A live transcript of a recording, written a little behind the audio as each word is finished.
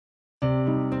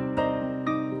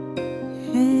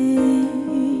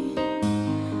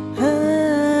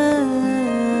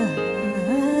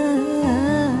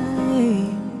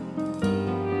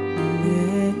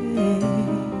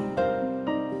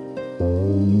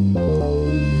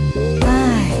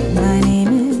My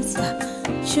name is,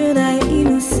 should I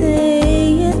even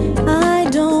say it? I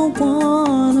don't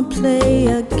wanna play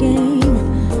a game,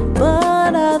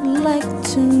 but I'd like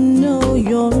to know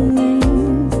your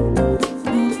name.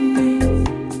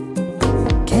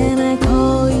 Can I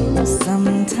call you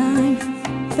sometime?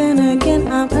 Then again,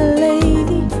 I'm a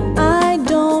lady. I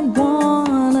don't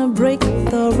wanna break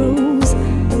the rules.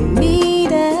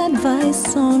 Need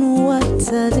advice on what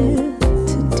to do.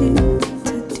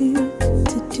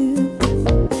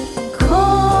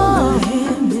 Call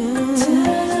him,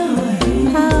 tell him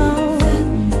how that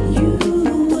you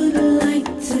would like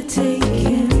to take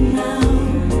him now.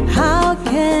 How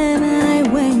can I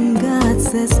when God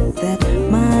says that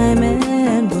my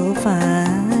man will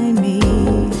find me?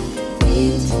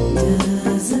 It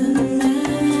doesn't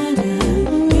matter,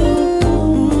 you're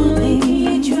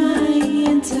only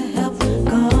trying to help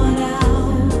God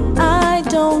out. I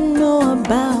don't know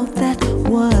about that.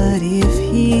 What if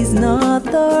he's not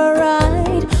the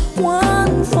right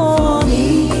one for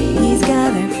me? He's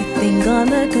got everything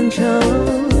under control.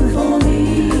 For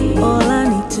me, all I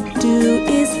need to do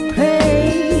is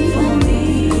pray. For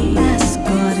me, ask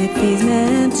God if he's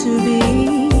meant to be.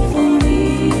 For me,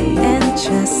 and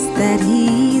trust that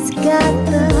he's got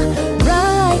the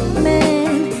right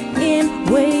man in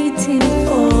waiting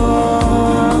for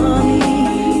me.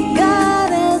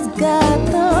 God has got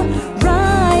the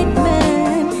right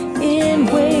man in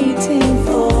waiting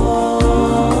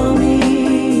for me.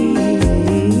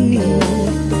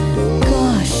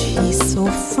 Gosh, he's so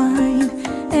fine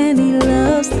and he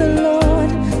loves the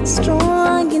Lord,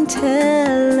 strong,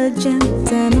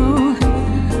 intelligent and all.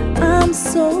 I'm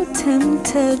so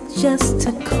tempted just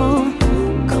to call him.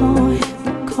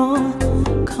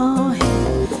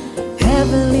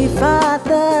 Heavenly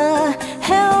Father,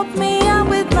 help me out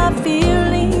with my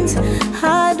feelings.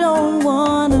 I don't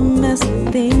wanna mess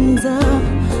things up.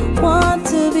 Want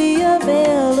to be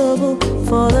available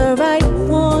for the right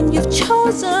one you've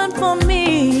chosen for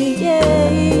me.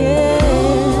 Yeah.